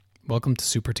Welcome to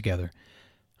Super Together.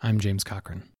 I'm James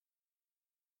Cochran.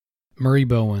 Murray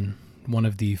Bowen, one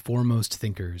of the foremost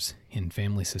thinkers in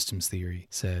family systems theory,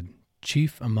 said,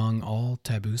 "Chief among all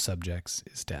taboo subjects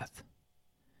is death."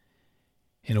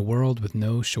 In a world with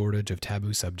no shortage of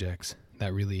taboo subjects,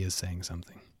 that really is saying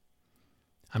something.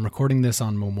 I'm recording this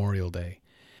on Memorial Day,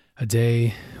 a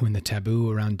day when the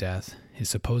taboo around death is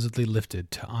supposedly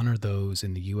lifted to honor those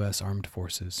in the U.S. Armed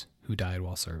Forces who died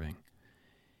while serving.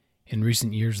 In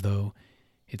recent years, though,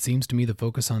 it seems to me the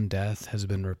focus on death has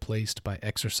been replaced by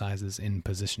exercises in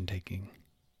position taking.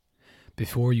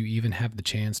 Before you even have the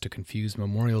chance to confuse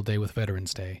Memorial Day with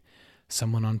Veterans Day,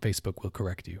 someone on Facebook will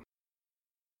correct you.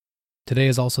 Today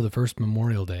is also the first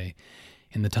Memorial Day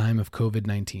in the time of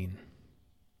COVID-19.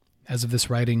 As of this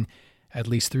writing, at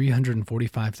least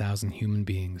 345,000 human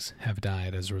beings have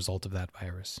died as a result of that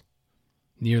virus.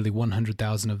 Nearly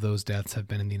 100,000 of those deaths have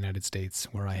been in the United States,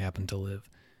 where I happen to live.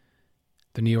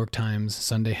 The New York Times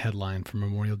Sunday headline for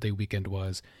Memorial Day weekend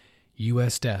was,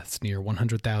 "U.S. deaths near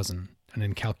 100,000, an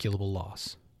incalculable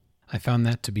loss." I found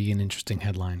that to be an interesting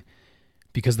headline,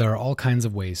 because there are all kinds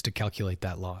of ways to calculate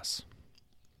that loss.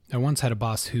 I once had a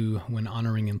boss who, when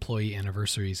honoring employee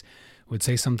anniversaries, would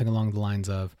say something along the lines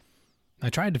of, "I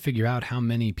tried to figure out how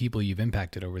many people you've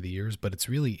impacted over the years, but it's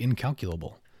really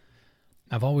incalculable."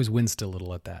 I've always winced a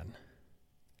little at that.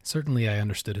 Certainly I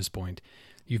understood his point.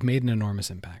 You've made an enormous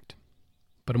impact.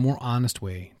 But a more honest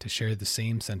way to share the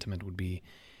same sentiment would be,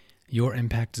 your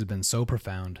impact has been so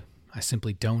profound, I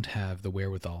simply don't have the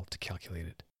wherewithal to calculate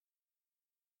it.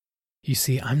 You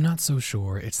see, I'm not so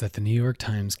sure it's that the New York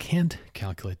Times can't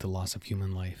calculate the loss of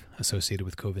human life associated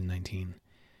with COVID-19.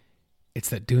 It's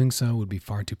that doing so would be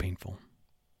far too painful.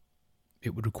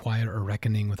 It would require a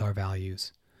reckoning with our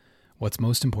values, what's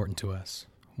most important to us,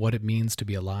 what it means to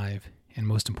be alive, and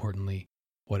most importantly,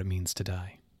 what it means to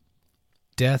die.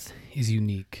 Death is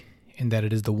unique in that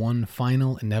it is the one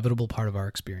final, inevitable part of our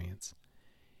experience.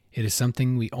 It is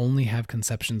something we only have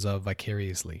conceptions of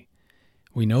vicariously.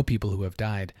 We know people who have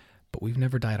died, but we've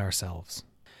never died ourselves.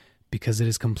 Because it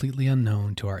is completely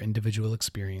unknown to our individual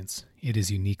experience, it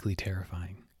is uniquely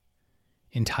terrifying.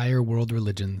 Entire world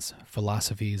religions,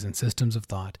 philosophies, and systems of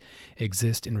thought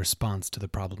exist in response to the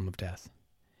problem of death.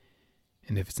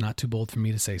 And if it's not too bold for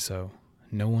me to say so,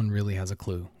 no one really has a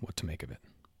clue what to make of it.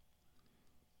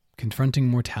 Confronting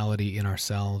mortality in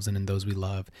ourselves and in those we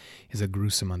love is a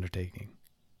gruesome undertaking.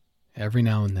 Every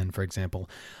now and then, for example,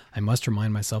 I must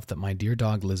remind myself that my dear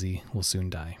dog Lizzie will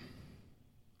soon die.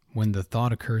 When the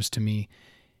thought occurs to me,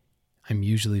 I'm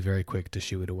usually very quick to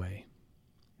shoo it away.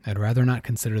 I'd rather not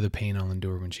consider the pain I'll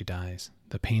endure when she dies,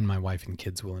 the pain my wife and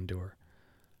kids will endure.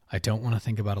 I don't want to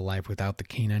think about a life without the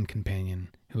canine companion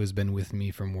who has been with me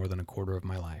for more than a quarter of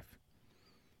my life.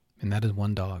 And that is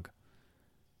one dog.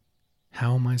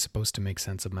 How am I supposed to make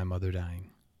sense of my mother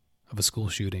dying, of a school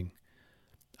shooting,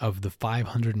 of the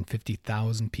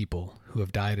 550,000 people who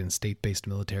have died in state-based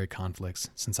military conflicts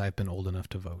since I've been old enough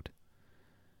to vote?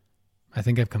 I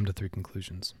think I've come to 3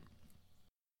 conclusions.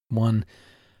 1,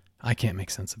 I can't make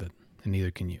sense of it, and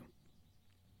neither can you.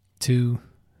 2,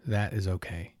 that is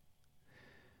okay.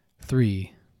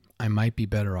 3, I might be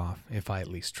better off if I at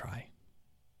least try.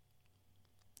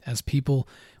 As people,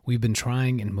 we've been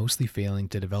trying and mostly failing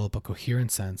to develop a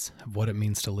coherent sense of what it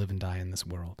means to live and die in this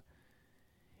world.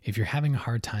 If you're having a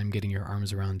hard time getting your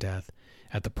arms around death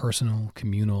at the personal,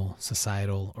 communal,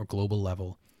 societal, or global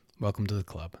level, welcome to the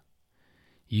club.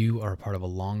 You are a part of a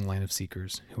long line of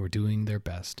seekers who are doing their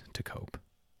best to cope.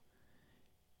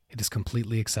 It is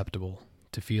completely acceptable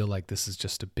to feel like this is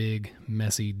just a big,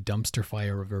 messy dumpster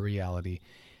fire of a reality,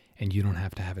 and you don't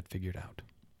have to have it figured out.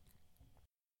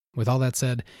 With all that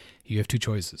said, you have 2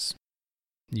 choices.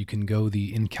 You can go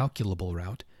the incalculable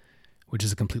route, which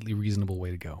is a completely reasonable way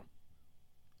to go.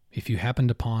 If you happened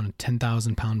upon a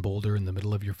 10,000-pound boulder in the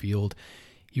middle of your field,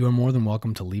 you are more than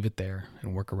welcome to leave it there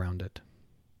and work around it.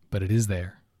 But it is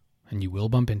there, and you will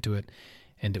bump into it,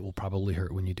 and it will probably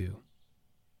hurt when you do.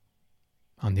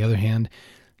 On the other hand,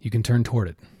 you can turn toward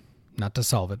it, not to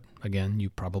solve it, again,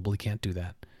 you probably can't do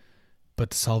that,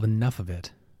 but to solve enough of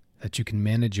it that you can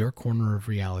manage your corner of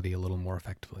reality a little more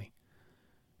effectively.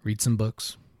 Read some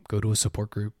books, go to a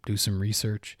support group, do some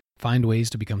research, find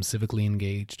ways to become civically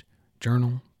engaged,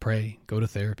 journal, pray, go to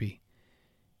therapy.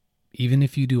 Even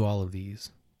if you do all of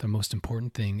these, the most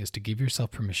important thing is to give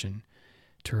yourself permission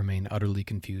to remain utterly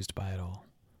confused by it all.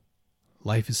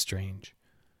 Life is strange.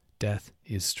 Death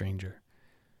is stranger.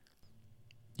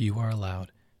 You are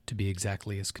allowed to be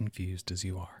exactly as confused as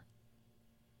you are.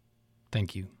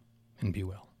 Thank you, and be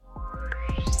well.